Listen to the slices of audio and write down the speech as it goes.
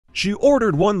She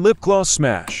ordered one lip gloss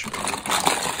smash.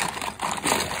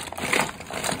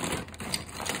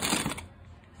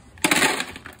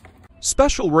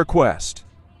 Special request.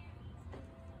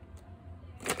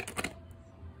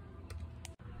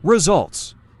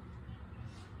 Results.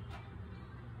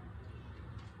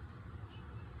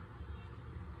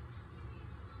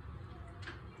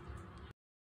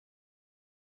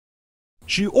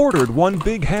 She ordered one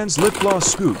Big Hands lip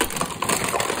gloss scoop.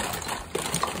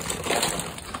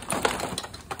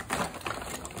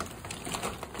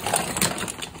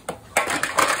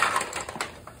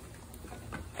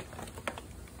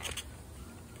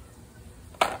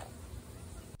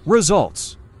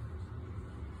 Results.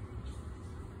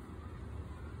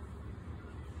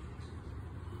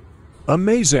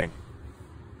 Amazing.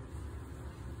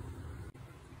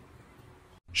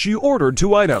 She ordered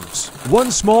 2 items,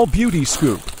 1 small beauty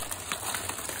scoop.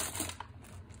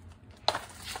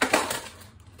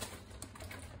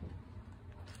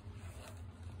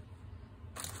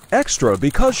 Extra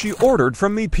because she ordered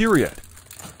from me, period.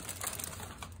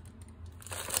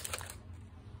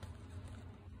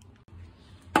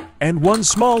 And 1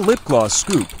 small lip gloss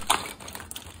scoop.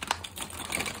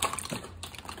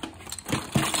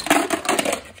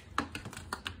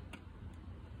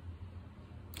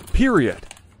 Period.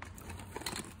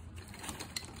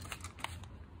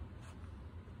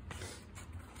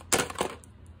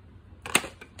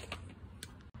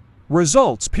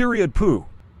 Results, period, poo.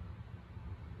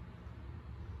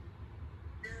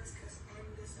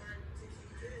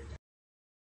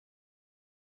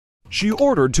 She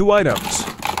ordered 2 items.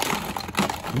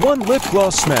 1 lip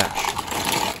gloss smash.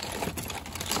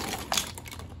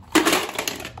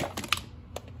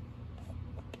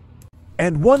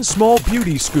 And 1 small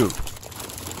beauty scoop.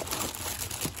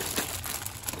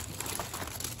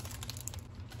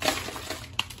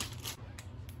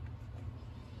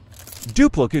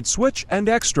 Duplicate switch and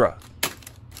extra.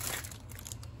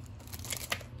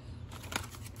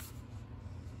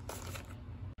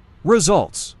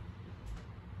 Results.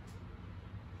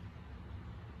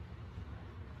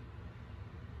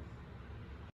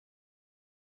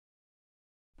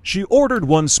 She ordered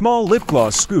 1 small lip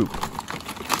gloss scoop.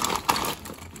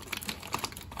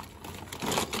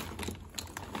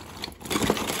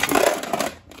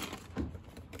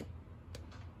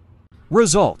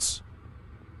 Results.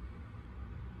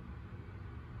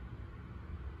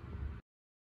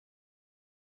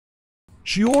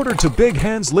 She ordered 2 Big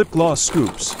Hands lip gloss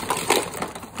scoops.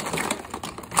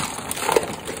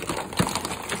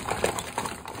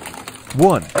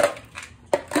 One.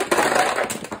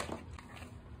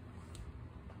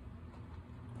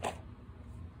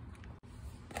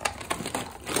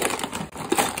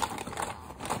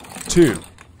 2.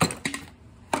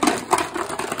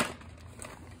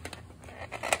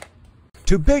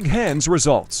 2 Big Hands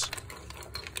results.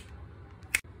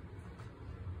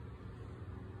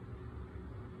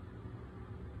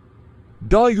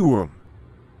 Dayuum.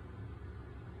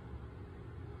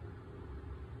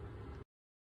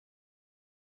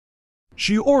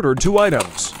 She ordered 2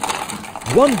 items.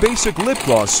 1 basic lip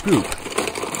gloss scoop.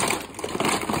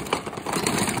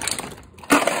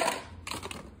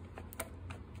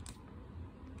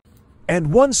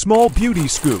 And 1 small beauty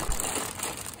scoop.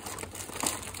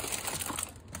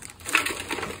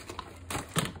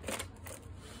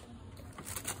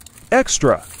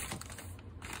 Extra.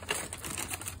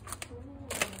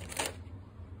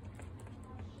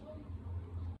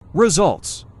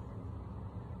 Results.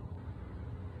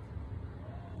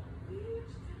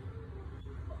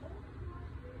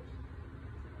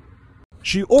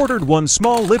 She ordered 1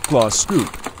 small lip gloss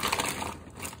scoop.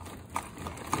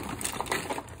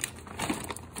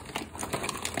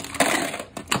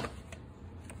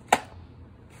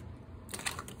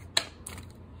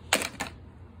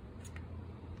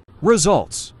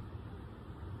 Results.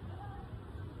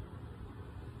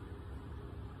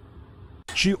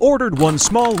 She ordered 1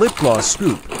 small lip gloss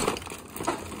scoop.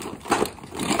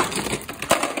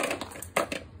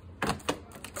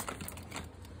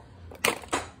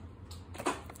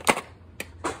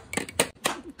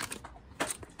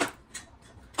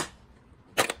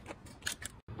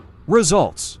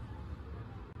 Results.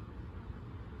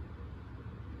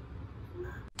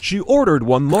 She ordered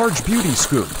 1 large beauty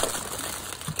scoop.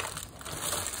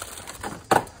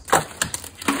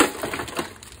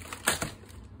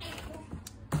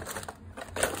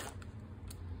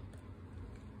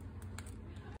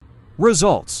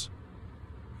 Results.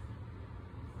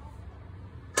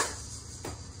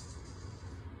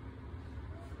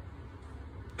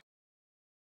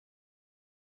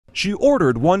 She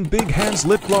ordered 1 Big Hands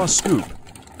lip gloss scoop.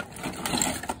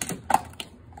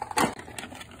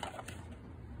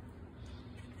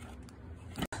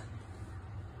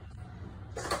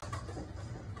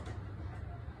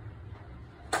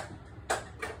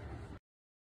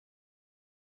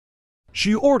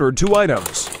 She ordered 2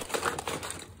 items.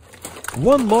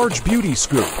 1 large beauty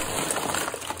scoop.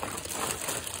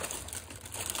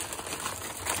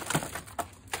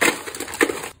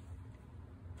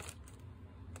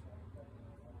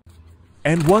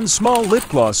 And 1 small lip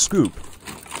gloss scoop.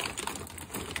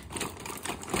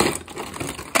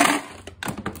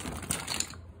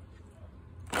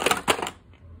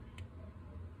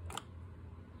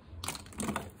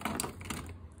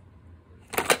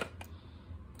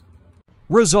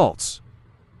 Results.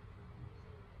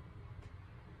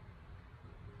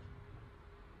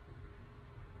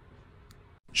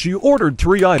 She ordered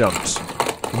 3 items.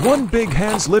 1 big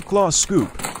Hans lip gloss scoop.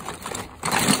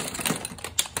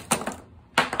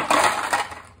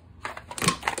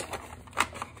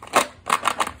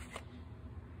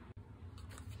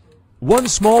 1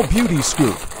 small beauty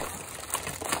scoop.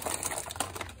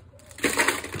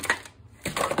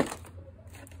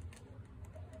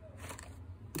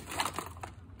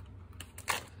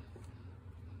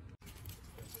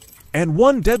 And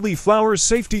 1 Deadly Flowers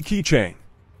safety keychain.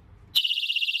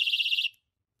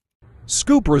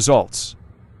 Scoop results.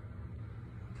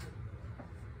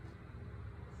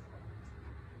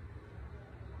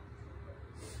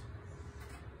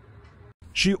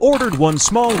 She ordered 1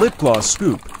 small lip gloss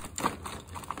scoop.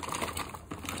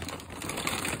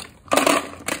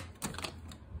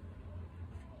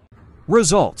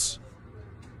 Results.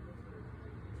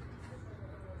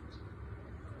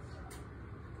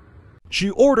 She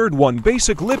ordered 1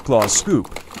 basic lip gloss scoop.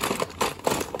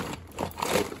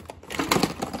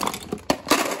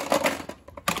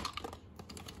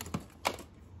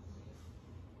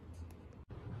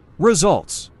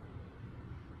 Results.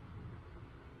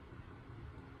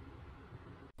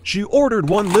 She ordered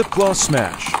 1 lip gloss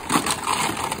smash.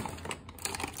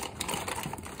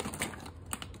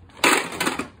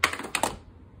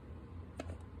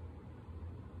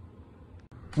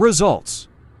 Results.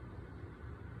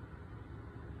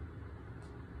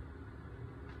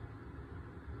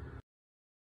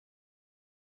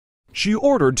 She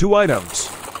ordered 2 items.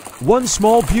 1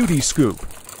 small beauty scoop.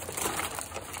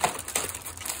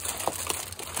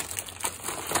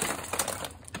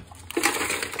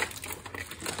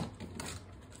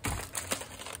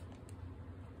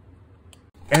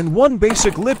 And 1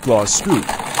 basic lip gloss scoop.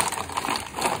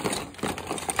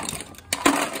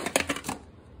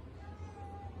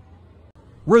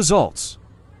 Results.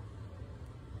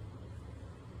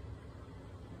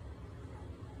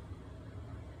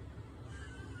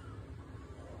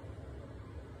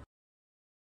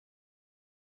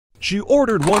 She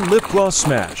ordered 1 lip gloss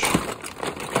smash.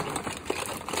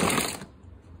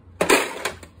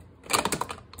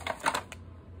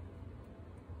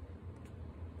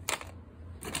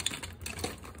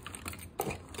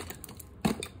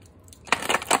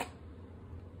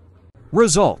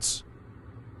 Results.